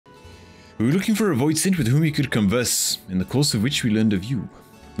We were looking for a void saint with whom we could converse, in the course of which we learned of you.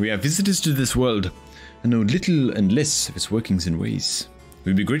 We are visitors to this world, and know little and less of its workings and ways.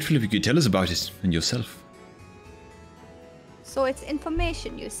 We'd be grateful if you could tell us about it, and yourself. So it's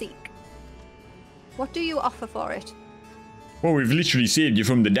information you seek. What do you offer for it? Well, we've literally saved you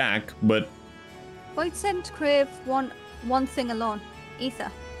from the dark, but... Void Scent crave one thing alone.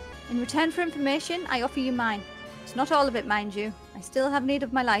 Ether. In return for information, I offer you mine. It's not all of it, mind you. I still have need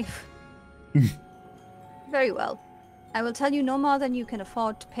of my life. Very well. I will tell you no more than you can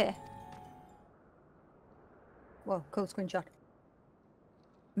afford to pay. Whoa, cool screenshot.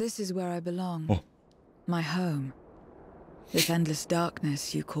 This is where I belong. Oh. My home. This endless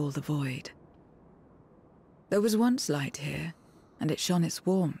darkness you call the void. There was once light here, and it shone its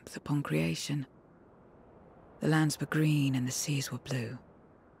warmth upon creation. The lands were green and the seas were blue.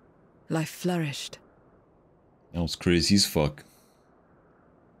 Life flourished. That was crazy as fuck.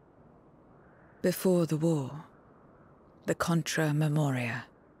 Before the war. The Contra Memoria.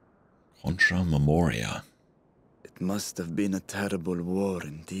 Contra Memoria. It must have been a terrible war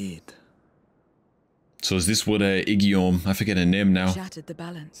indeed. So is this what Iggy, I forget her name now. Shattered the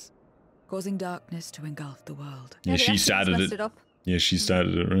balance, causing darkness to engulf the world. Yeah, she started it. Yeah, she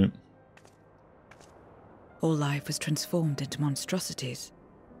started it, right? All life was transformed into monstrosities.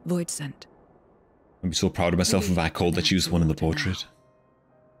 Void Scent. I'd be so proud of myself if I called that she was the one in the portrait.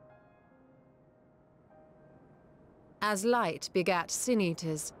 As light begat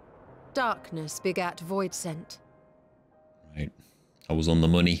sin-eaters, darkness begat void scent. Right. I was on the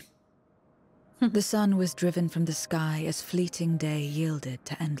money. The sun was driven from the sky as fleeting day yielded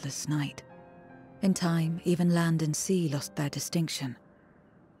to endless night. In time, even land and sea lost their distinction.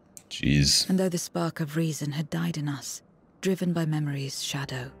 Jeez. And though the spark of reason had died in us, driven by memory's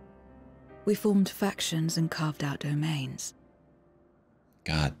shadow, we formed factions and carved out domains.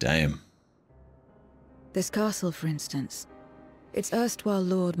 God damn. This castle, for instance, its erstwhile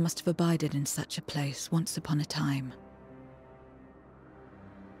lord must have abided in such a place once upon a time.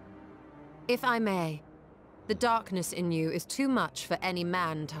 If I may, the darkness in you is too much for any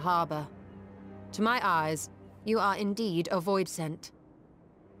man to harbor. To my eyes, you are indeed a void scent.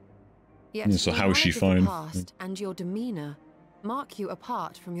 Yet Yeah, so your how is she knowledge of the fine? past and your demeanor mark you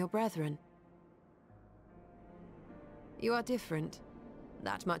apart from your brethren. You are different.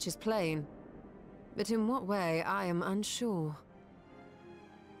 That much is plain. But in what way, I am unsure.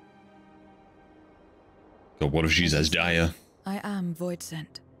 God, what if she's as dire? I am void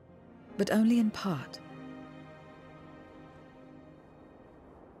scent, but only in part.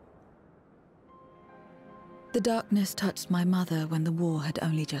 The darkness touched my mother when the war had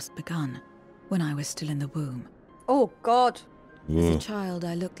only just begun, when I was still in the womb. Oh, God. As a Ugh. child,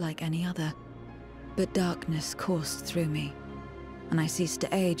 I looked like any other, but darkness coursed through me, and I ceased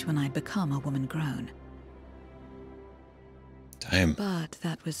to age when I'd become a woman grown. Damn. But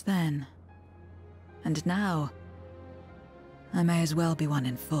that was then. And now, I may as well be one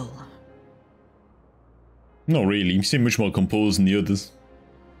in full. Not really. You seem much more composed than the others.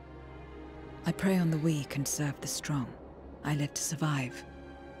 I prey on the weak and serve the strong. I live to survive.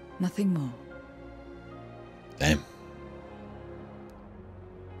 Nothing more. Damn.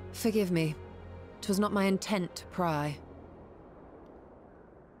 Forgive me. 'Twas not my intent to pry.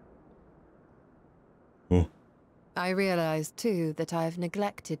 Oh. I realize, too, that I've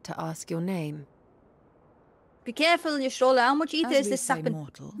neglected to ask your name. Be careful, you stroller. How much ether As is we this say sapping?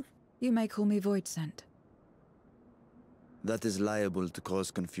 mortal, you may call me void scent. That is liable to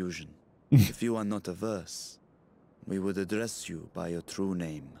cause confusion. If you are not averse, we would address you by your true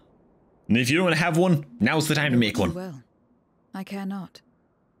name. And if you don't want to have one, now's the time to make one. Well, I care not.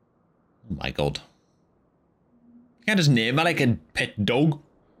 Oh my god. You can't just name her like a pet dog.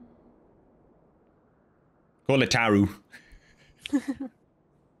 Call it Taru.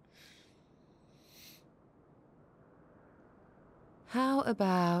 How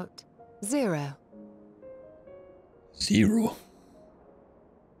about 0? 0.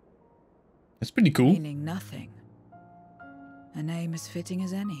 That's pretty cool. Meaning nothing. A name as fitting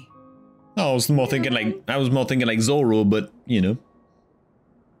as any. I was more thinking like Zorro, but you know.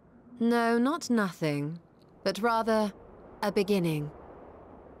 No, not nothing, but rather a beginning.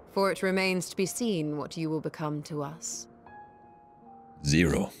 For it remains to be seen what you will become to us.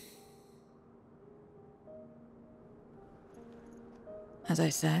 0. As I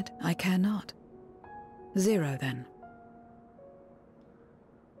said, I care not. 0 then.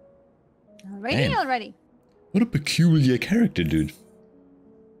 Alrighty, Damn. already. What a peculiar character, dude.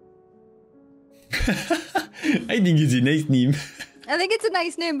 I think it's a nice name. I think it's a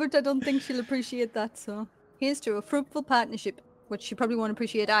nice name, but I don't think she'll appreciate that, so... Here's to a fruitful partnership. which she probably won't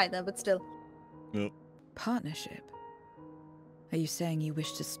appreciate either, but still. Yep. Partnership? Are you saying you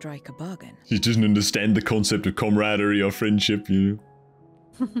wish to strike a bargain? She doesn't understand the concept of camaraderie or friendship, you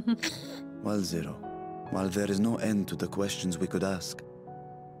know. Well, Zero, while there is no end to the questions we could ask,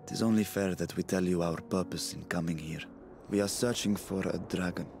 it is only fair that we tell you our purpose in coming here. We are searching for a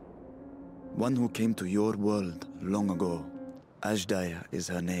dragon. One who came to your world long ago. Ajdaya is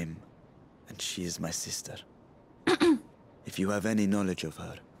her name, and she is my sister. If you have any knowledge of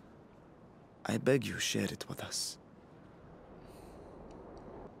her, I beg you share it with us.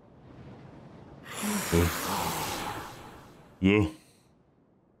 Yeah.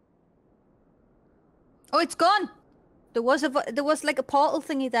 Oh, it's gone. There was like a portal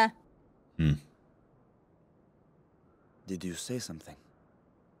thingy there. Did you say something?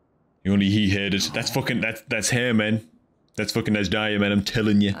 Only he heard it. That's fucking, that's her, man. That's fucking Ajdaya, man, I'm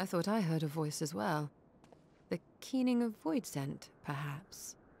telling you. I thought I heard a voice as well. The keening of void scent,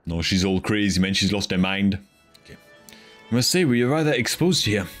 perhaps. No, she's all crazy, man. She's lost her mind. Okay. I must say, we are rather exposed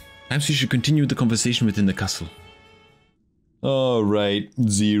here. Perhaps we should continue the conversation within the castle. Alright,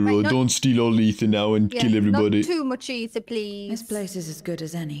 Zero. Don't steal all ether now and kill everybody. Not too much ether, please. This place is as good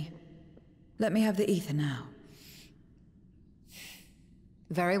as any. Let me have the ether now.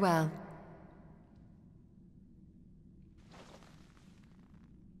 Very well.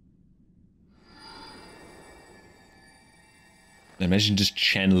 Imagine just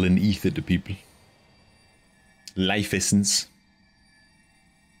channeling ether to people. Life essence.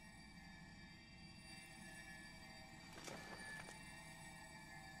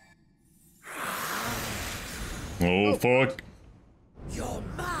 Oh, fuck. You're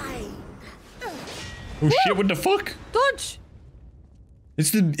mine. Oh shit, what the fuck? Dodge!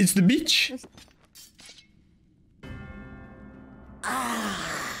 It's the beach.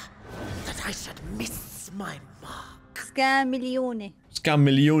 That I should miss my mark. Scarmilione.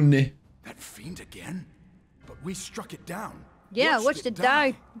 Scammilione. That fiend again? But we struck it down. Yeah, watched it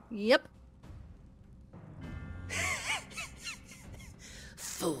die. Yep.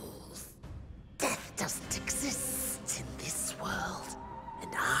 Fools. Death doesn't exist in this world.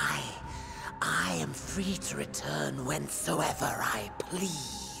 And I am free to return whensoever I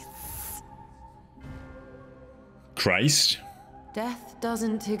please. Christ. Death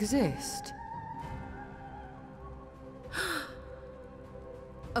doesn't exist.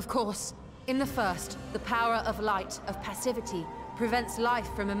 Of course, in the first, the power of light, of passivity, prevents life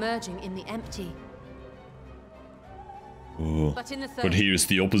from emerging in the empty. Oh. But in the third, But here is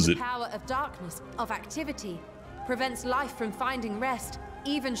the opposite. the power of darkness, of activity, prevents life from finding rest,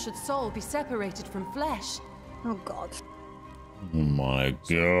 even should soul be separated from flesh. Oh god. Oh my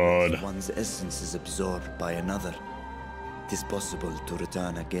god. One's essence is absorbed by another. It is possible to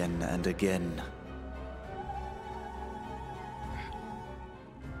return again and again.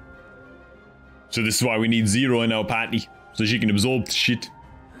 So this is why we need Zero in our party. So she can absorb the shit.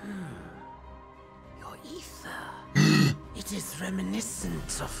 Your ether. It is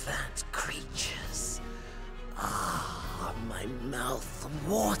reminiscent of that creature's. Ah, my mouth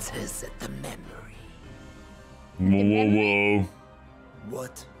waters at the memory. Whoa, whoa, whoa.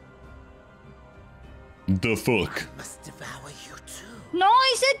 What? The fuck? Must devour you too. No,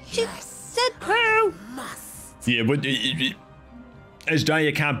 I said she said poo. Must. Yeah, but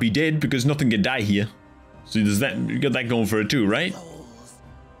Ajdaya can't be dead because nothing can die here. So there's that. You got that going for it too, right? Souls,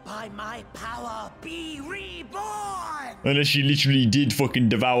 by my power, be reborn. Unless she literally did fucking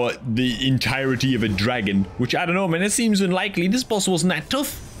devour the entirety of a dragon, which I don't know, man. It seems unlikely. This boss wasn't that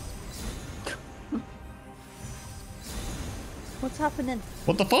tough. What's happening?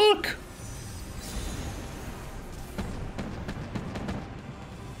 What the fuck?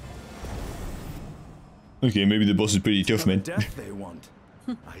 Okay, maybe the boss is pretty tough, man. Death they want.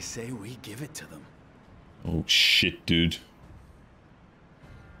 I say we give it to them. Oh shit, dude.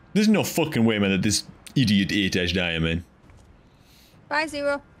 There's no fucking way, man, that this idiot ate Ajdaya, man. Bye,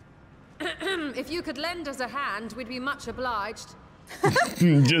 Zero. If you could lend us a hand, we'd be much obliged.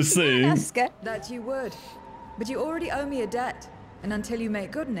 Just saying. Ask her. That you would. But you already owe me a debt. And until you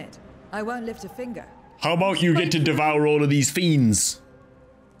make good on it, I won't lift a finger. How about you get to devour all of these fiends?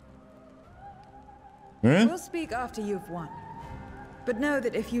 Huh? We'll speak after you've won. But know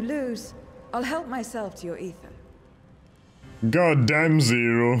that if you lose, I'll help myself to your ether. God damn,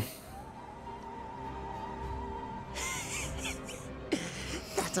 Zero.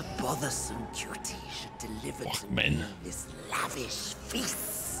 That a bothersome duty should deliver Fuck, to man. me this lavish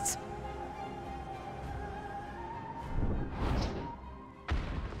feast.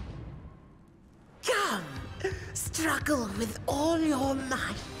 Come, struggle with all your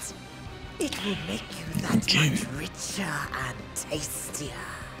might. It will make you that much richer and tastier.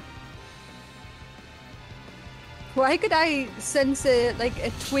 Why could I sense a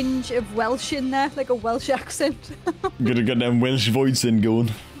twinge of Welsh in there, like a Welsh accent? Got a goddamn Welsh voice in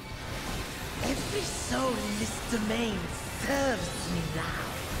going. Every soul in this domain serves me now.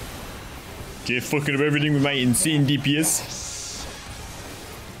 Okay, fucking up everything with my insane DPS.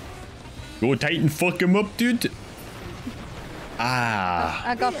 Go Titan, fuck him up, dude. Ah.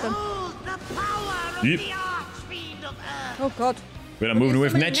 I got them. Behold the power of Yep. the Archfiend of Earth. Oh god. Well, I'm moving away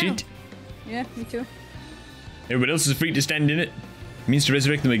from that Somebody shit. Yeah, me too. Everybody else is free to stand in it. Means to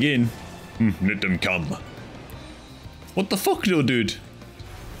resurrect them again. Let them come. What the fuck, though, dude?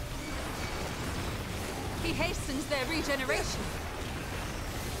 He hastens their regeneration.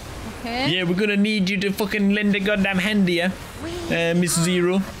 Okay. Yeah, we're gonna need you to fucking lend a goddamn hand here, Miss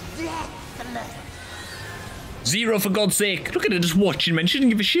Zero. Deathless. Zero, for God's sake. Look at her just watching, man. She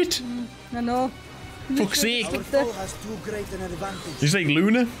didn't give a shit. I know. Fuck's sake. Stick there. has too great an advantage. She's like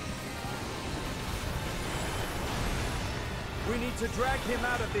Luna. We need to drag him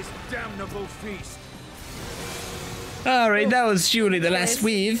out of this damnable feast. Alright, that was surely the last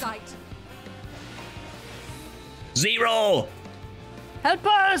wave. Sight. Zero! Help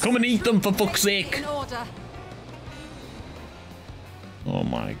us! Come and eat them, for fuck's sake. In order. Oh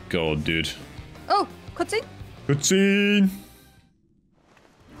my god, dude. Oh, cutscene? Cutscene!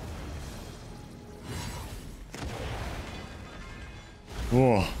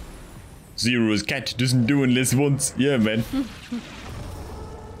 Oh. Zero's cat doesn't do unless once. Yeah, man.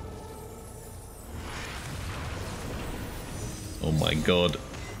 Oh my god.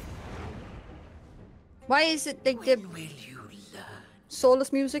 Why is it like the Will you learn?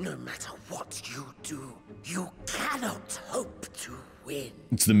 soulless music? No matter what you do, you cannot hope to win.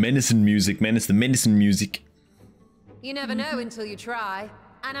 It's the menacing music, man. It's the menacing music. You never know until you try,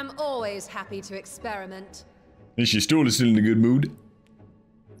 and I'm always happy to experiment. And she still is still in a good mood.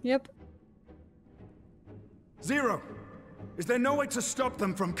 Yep. Zero, is there no way to stop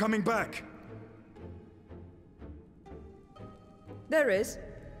them from coming back? There is,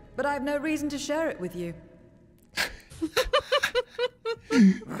 but I have no reason to share it with you.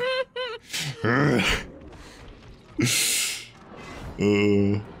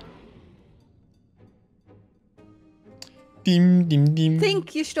 Dim, dim, dim.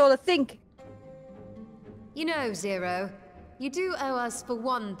 Think, you Stola, think. You know, Zero, you do owe us for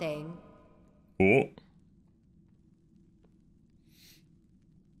one thing. Oh.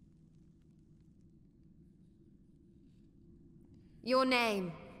 Your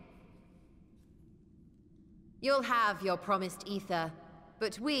name. You'll have your promised ether,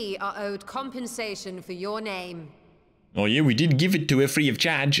 but we are owed compensation for your name. Oh yeah, we did give it to her free of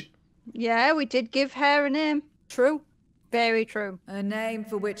charge. Yeah, we did give her a name. True. Very true. A name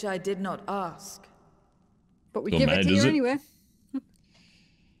for which I did not ask. But we Don't give it matter, to does you it? anyway.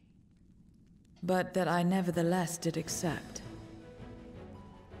 But that I nevertheless did accept.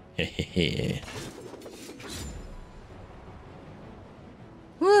 Hehehe.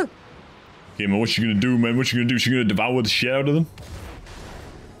 Woo! Okay, man, what's she gonna do, man? What's she gonna do? She gonna devour the shit out of them?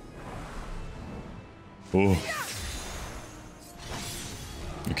 Oh.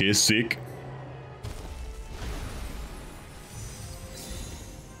 Okay, sick.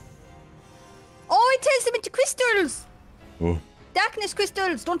 Oh, it turns them into crystals! Oh. Darkness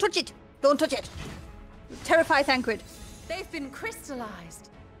crystals! Don't touch it! Don't touch it! Terrify Thancred. They've been crystallized.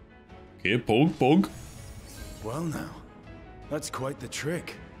 Okay, poke. Well now, that's quite the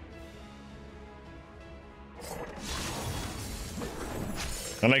trick.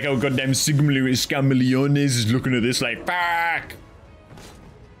 I like how goddamn Scameliones is looking at this like, fuck!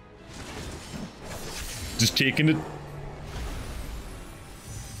 Just taking it.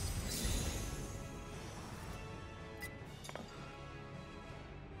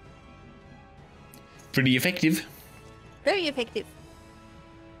 Pretty effective. Very effective.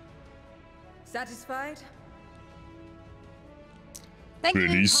 Satisfied? Thank you.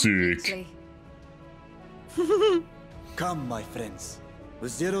 Pretty sick. Completely. Come, my friends.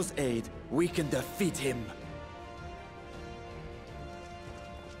 With Zero's aid, we can defeat him.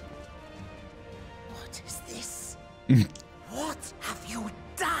 What is this? What have you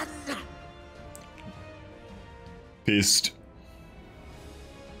done? Pissed.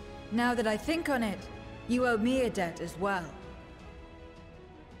 Now that I think on it, you owe me a debt as well.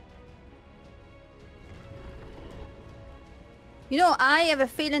 You know, I have a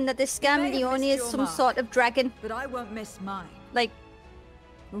feeling that this may have Scamellione missed is your some mark. sort of dragon. But I won't miss mine. Like,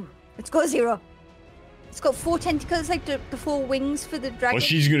 ooh, let's go Zero. It's got 4 tentacles, like the 4 wings for the dragon. Well,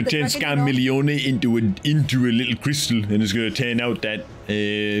 she's gonna the turn dragon, you know? Scamellione into a little crystal, and it's gonna turn out that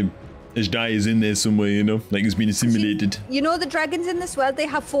Ajday is in there somewhere, you know, like it's been assimilated. You know the dragons in this world, they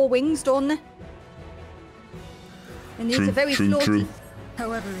have 4 wings, don't they? And these are very floaty. True.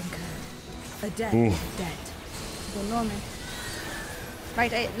 However incurred, a debt Oh. is a debt. Don't know me.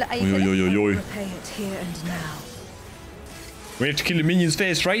 Right, are you Oi, oi, finished? oi, oi, oi. Repay it here and now. We have to kill the minion's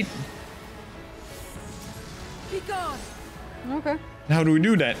face, right? Be gone! Okay. How do we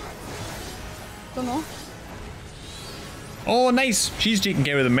do that? Don't know. Oh, nice. She's taking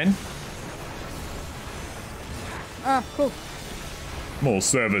care of the men. Ah, cool. More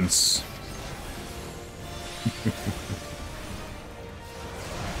servants.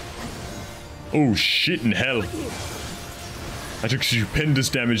 Oh, shit in hell. I took stupendous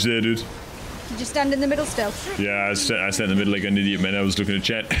damage there, dude. Did you stand in the middle still? Yeah, I sat in the middle like an idiot, man. I was looking at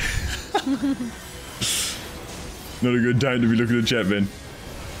chat. Not a good time to be looking at chat, man.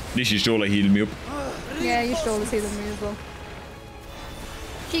 At least you stole like healed me up. Yeah, you stole the seal of me as well.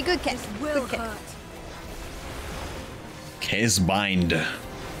 She good kid. Will Good kid. hurt. Case bind.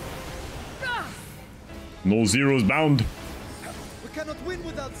 No zeros bound. We cannot win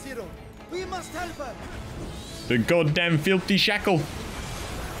without Zero. We must help her. The goddamn filthy shackle.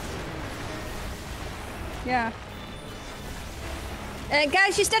 Yeah.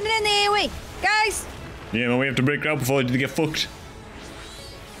 Guys, you're standing in the AoE. Guys! Yeah, man, we have to break her out before they get fucked.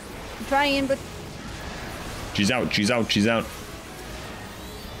 I'm trying, but... She's out, she's out, she's out.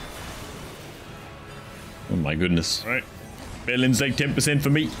 Oh my goodness. Alright. Berlin's like 10% for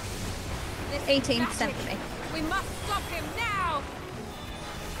me. 18% for me. We must stop him now!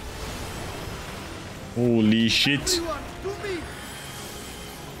 Holy shit. Everyone, to me.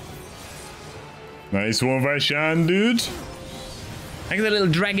 Nice one, Vashan, dude. Look at that little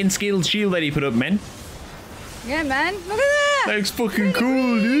dragon scaled shield that he put up, man. Yeah, man. Look at that! That looks fucking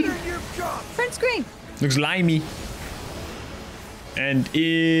cool, dude. Print screen. Looks limey. And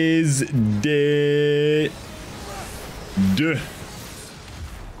is dead. Duh.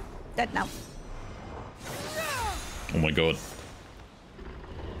 Dead now. Oh my god.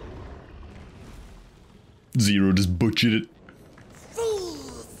 Zero just butchered it.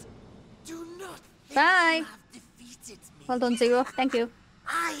 Fools! Do not think Bye. you have defeated me. Well done, Zero. Thank you.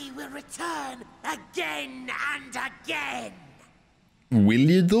 I will return again and again. Will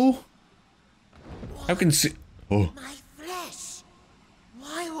you though? How can see? Oh. My flesh.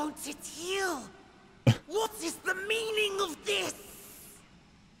 Why won't it heal? What is the meaning of this?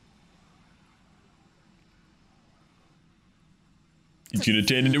 It's gonna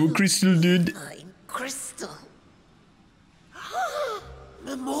turn into a crystal, dude. Fine crystal.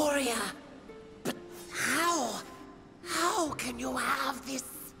 Memoria. But how? How can you have this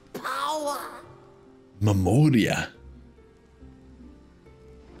power? Memoria.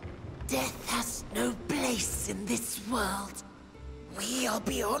 Death has no place in this world. We are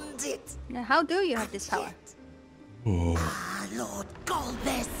beyond it. Now, how do you have this power? Ah, Lord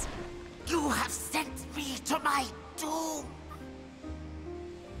Golbez, you have sent me to my doom.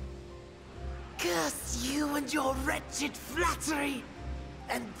 Curse you and your wretched flattery,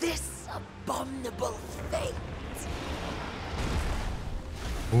 and this abominable fate.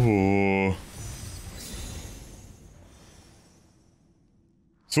 Oh.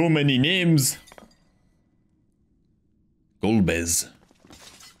 So many names. Golbez.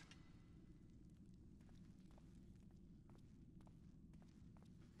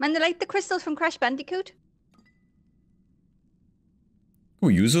 Man, they like the crystals from Crash Bandicoot. Can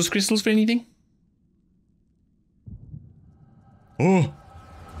we use those crystals for anything? Oh!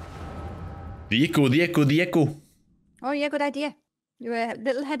 The echo, the echo, the echo! Oh, yeah, good idea. You were a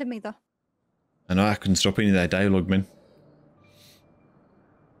little ahead of me, though. I know I couldn't stop any of that dialogue, man.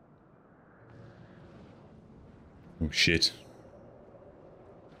 Oh shit.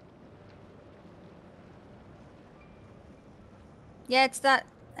 Yeah, it's that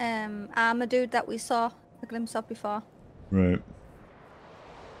armor dude that we saw a glimpse of before. Right.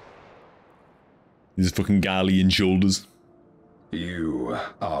 His fucking Garlean shoulders. You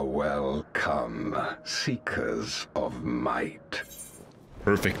are welcome, seekers of might.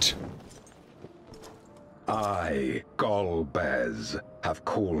 Perfect. I, Golbez, have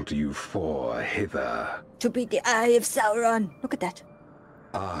called you for hither. To be the Eye of Sauron. Look at that.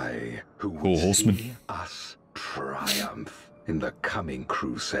 I, who Cool, would horseman. see us triumph in the coming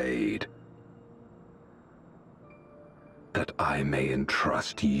crusade. That I may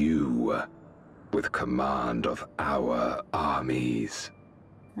entrust you with command of our armies.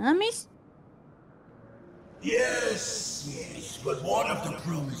 Armies? Yes, but one of the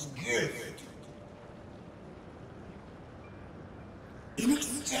promised gift. In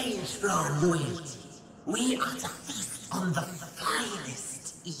exchange for our loyalty, we are to feast on the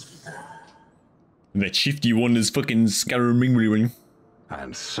finest ether. That shifty one is fucking scaraming.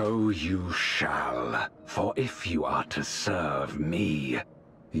 And so you shall, for if you are to serve me,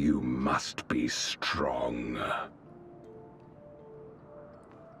 you must be strong.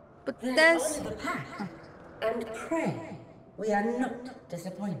 But Then there's... honor the pact and pray we are not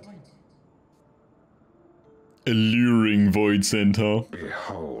disappointed. Alluring Void Centaur.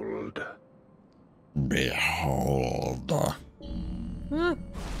 Behold. Behold. No,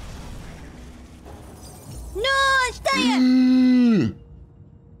 stay!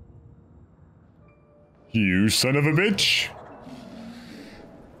 You son of a bitch!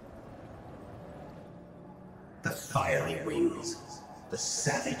 The fiery wings, the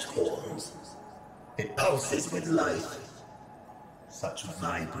savage horns. It pulses with life. Such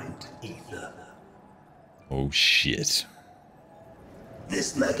vibrant ether. Oh shit.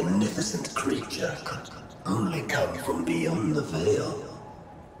 This magnificent creature could only come from beyond the veil.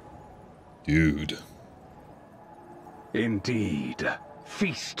 Dude. Indeed.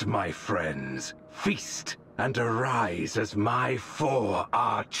 Feast, my friends. Feast and arise as my 4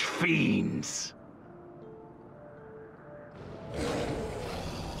 arch-fiends.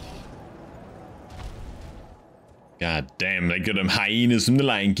 God damn, they got them hyenas from the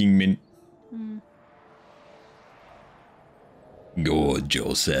Lion King, man. Gorge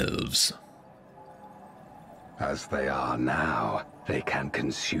yourselves. As they are now, they can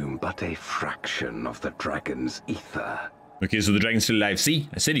consume but a fraction of the dragon's ether. Okay, so the dragon's still alive. See?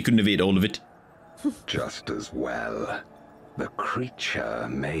 I said he couldn't have ate all of it. Just as well. The creature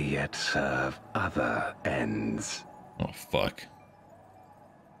may yet serve other ends. Oh, fuck.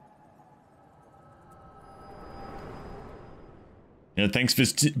 Yeah, thanks for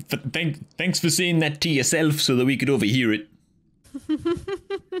saying that to yourself so that we could overhear it.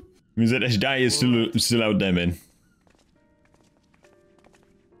 Means that Ashdai is still out there, man.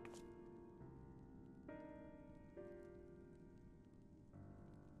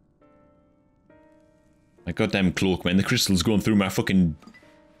 My goddamn cloak, man. The crystal's going through my fucking...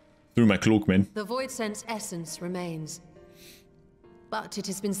 through my cloak, man. The Void Scent's essence remains. But it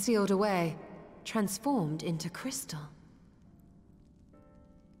has been sealed away, transformed into crystal.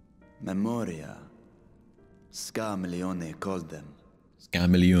 Memoria. Scarmelione called them.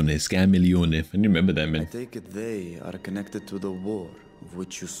 Scarmelione. I remember that, I man. take it they are connected to the war of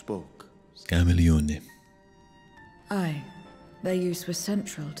which you spoke. Scarmelione. Aye. Their use was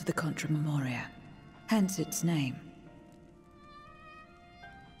central to the Contra Memoria, hence its name.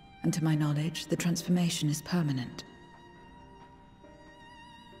 And to my knowledge, the transformation is permanent.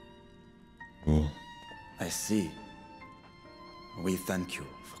 Oh. I see. We thank you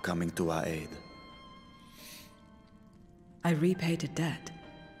for coming to our aid. I repaid a debt,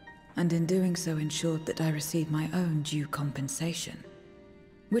 and in doing so ensured that I receive my own due compensation,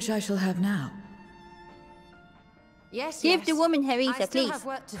 which I shall have now. Yes, Give yes. the woman her ether, I still please. have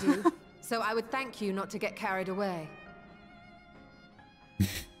work to do, so I would thank you not to get carried away.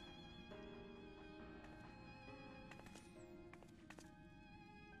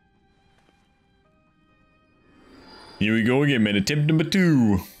 Here we go again, man. Attempt number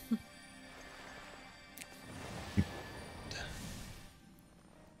 2.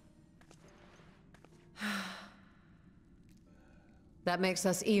 That makes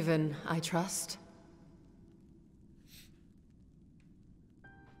us even, I trust.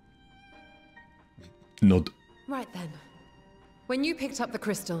 Nod. Right then. When you picked up the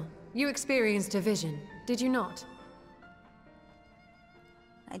crystal, you experienced a vision, did you not?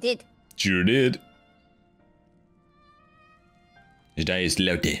 I did. Sure did. Ashdai is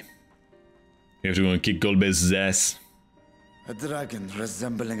loudy. We have to go and kick golbez's ass. A dragon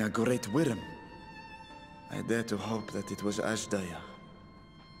resembling a great worm. I dare to hope that it was Ashdaya.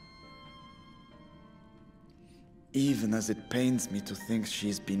 Even as it pains me to think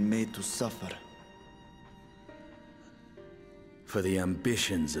she's been made to suffer. For the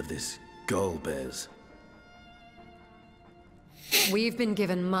ambitions of this golbez. We've been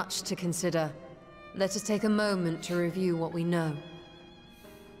given much to consider. Let us take a moment to review what we know.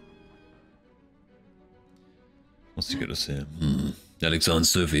 What's he gonna say? Alexander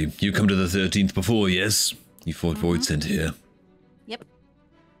Sophie, you come to the 13th before, yes? You fought Void Scent here. Yep.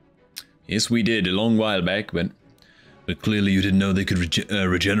 Yes, we did, a long while back, but clearly you didn't know they could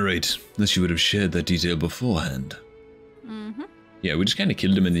regenerate, unless you would have shared that detail beforehand. Yeah, we just kind of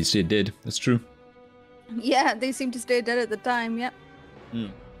killed them and they stayed dead. That's true. Yeah, they seemed to stay dead at the time, yep.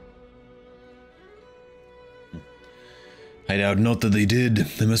 I doubt not that they did.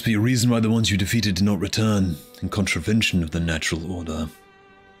 There must be a reason why the ones you defeated did not return, in contravention of the natural order.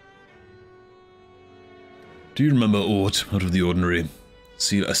 Do you remember aught out of the ordinary?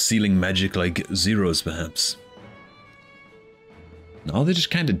 A sealing magic like Zero's, perhaps. No, they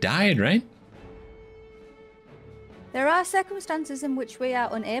just kind of died, right? There are circumstances in which we are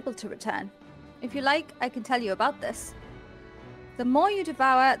unable to return. If you like, I can tell you about this. The more you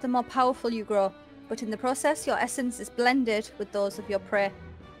devour, the more powerful you grow, but in the process, your essence is blended with those of your prey.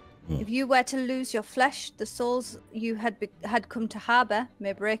 If you were to lose your flesh, the souls you had come to harbour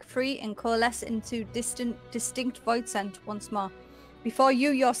may break free and coalesce into distinct void scent once more. Before you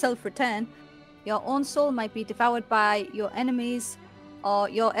yourself return, your own soul might be devoured by your enemies or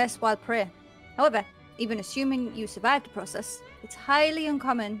your erstwhile prey. However, even assuming you survived the process, it's highly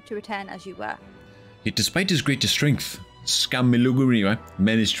uncommon to return as you were. Yet despite his greater strength, Scarmilione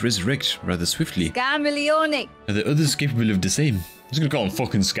managed to resurrect rather swiftly. Scarmilione! Are there others capable of the same? I'm just gonna call him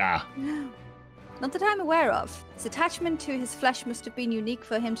fucking Scar. Not that I'm aware of. His attachment to his flesh must have been unique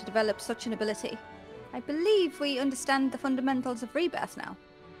for him to develop such an ability. I believe we understand the fundamentals of rebirth now.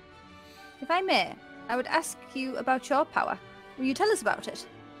 If I may, I would ask you about your power. Will you tell us about it?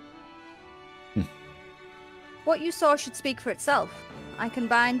 What you saw should speak for itself. I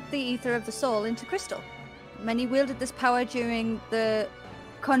combined the ether of the soul into crystal. Many wielded this power during the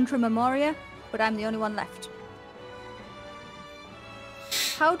Contra Memoria, but I'm the only one left.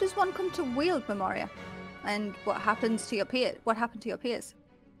 How does one come to wield Memoria? And what happens to your peers? What happened to your peers?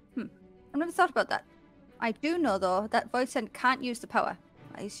 I've never thought about that. I do know, though, that Void Scent can't use the power.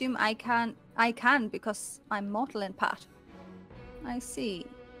 I assume I can because I'm mortal in part. I see.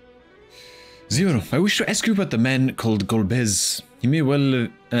 Zero, I wish to ask you about the man called Golbez. He may well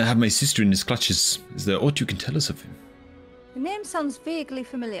have my sister in his clutches. Is there aught you can tell us of him? The name sounds vaguely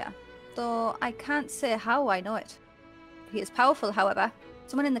familiar, though I can't say how I know it. He is powerful, however.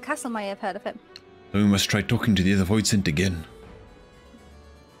 Someone in the castle may have heard of him. We must try talking to the other Void Scent again.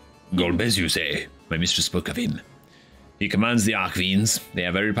 Golbez, you say? My mistress spoke of him. He commands the Archfiends. They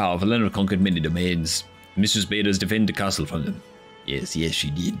are very powerful and have conquered many domains. Mistress bade us defend the castle from them. Yes, she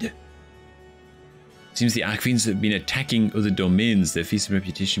did. Seems the Archfiends have been attacking other domains. Their fearsome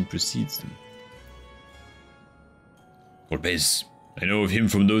reputation precedes them. Golbez, I know of him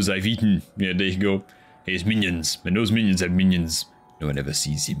from those I've eaten. Yeah, there you go. He has minions, and those minions have minions. No one ever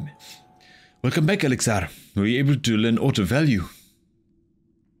sees him. Welcome back, Alexar. Were you able to learn aught of value?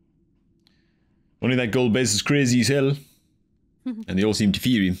 Only that Golbez is crazy as hell. And they all seem to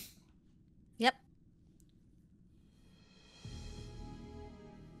fear him. Yep.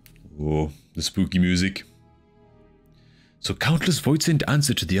 Oh, the spooky music. So countless Void Scent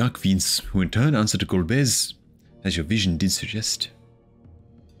answer to the Archfiends, who in turn answer to Golbez, as your vision did suggest.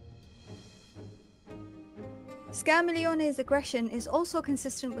 Scarmilione's aggression is also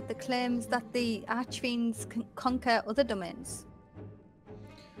consistent with the claims that the Archfiends can conquer other domains.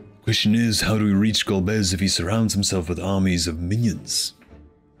 Question is, how do we reach Golbez if he surrounds himself with armies of minions?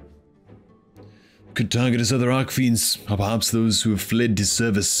 Could target his other Archfiends, or perhaps those who have fled his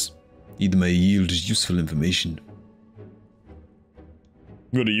service. Either may yield useful information.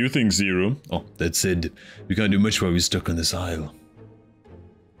 What do you think, Zero? Oh, that said, we can't do much while we're stuck on this isle.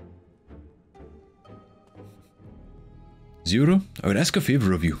 Zero, I would ask a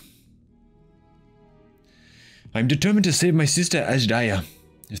favor of you. I'm determined to save my sister Ajdaya.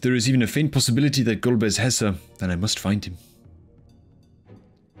 If there is even a faint possibility that Golbez has her, then I must find him.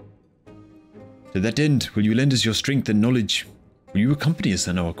 To that end, will you lend us your strength and knowledge? Will you accompany us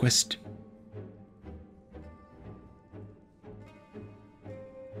on our quest?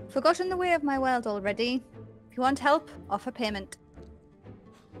 Forgotten the way of my world already. If you want help, offer payment.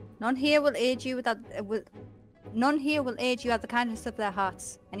 None here will aid you without none here will aid you at the kindness of their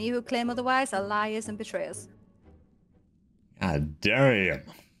hearts. Any who claim otherwise are liars and betrayers. God damn.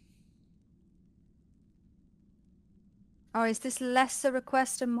 Or is this less a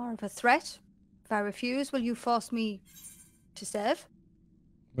request and more of a threat? If I refuse, will you force me to serve?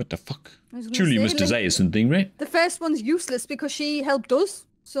 What the fuck? Truly you must desire something, right? The first one's useless because she helped us,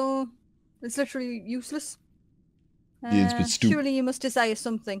 so it's literally useless. Yeah, it's a bit stupid. Surely you must desire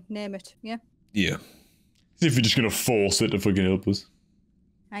something. Name it, yeah? Yeah. As if you're just gonna force it to fucking help us.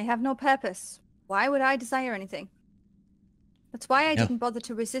 I have no purpose. Why would I desire anything? That's why I didn't bother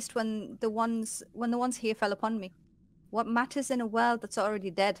to resist when the ones here fell upon me. What matters in a world that's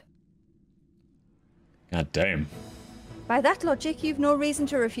already dead? God damn. By that logic, you've no reason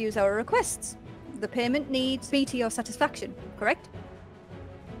to refuse our requests. The payment needs be to your satisfaction, correct?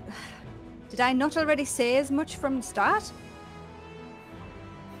 Did I not already say as much from the start?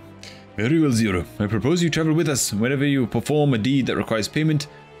 Very well, Zero. I propose you travel with us. Whenever you perform a deed that requires payment,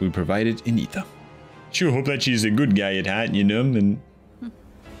 we'll provide it in ether. Sure hope that she's a good guy at heart, you know, and...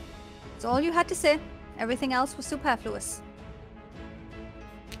 It's all you had to say. Everything else was superfluous.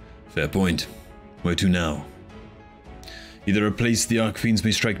 Fair point. Where to now? Either a place the Archfiends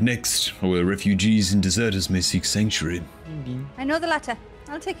may strike next, or where refugees and deserters may seek sanctuary. I know the latter.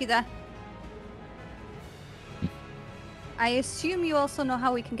 I'll take you there. I assume you also know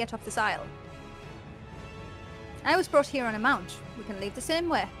how we can get off this isle. I was brought here on a mount. We can leave the same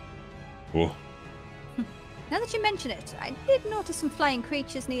way. Oh. Now that you mention it, I did notice some flying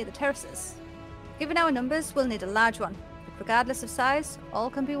creatures near the terraces. Given our numbers, we'll need a large one. But regardless of size, all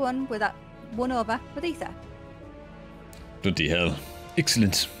can be won over with ether. Bloody hell.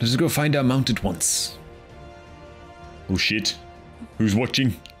 Excellent. Let's go find our mount at once. Oh shit. Who's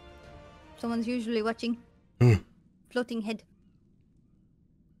watching? Someone's usually watching. Floating head.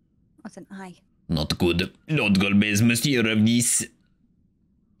 What's an eye? Not good. Lord Golbez must hear of this.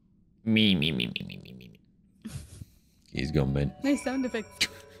 Me. He's gone, man. Nice sound effect.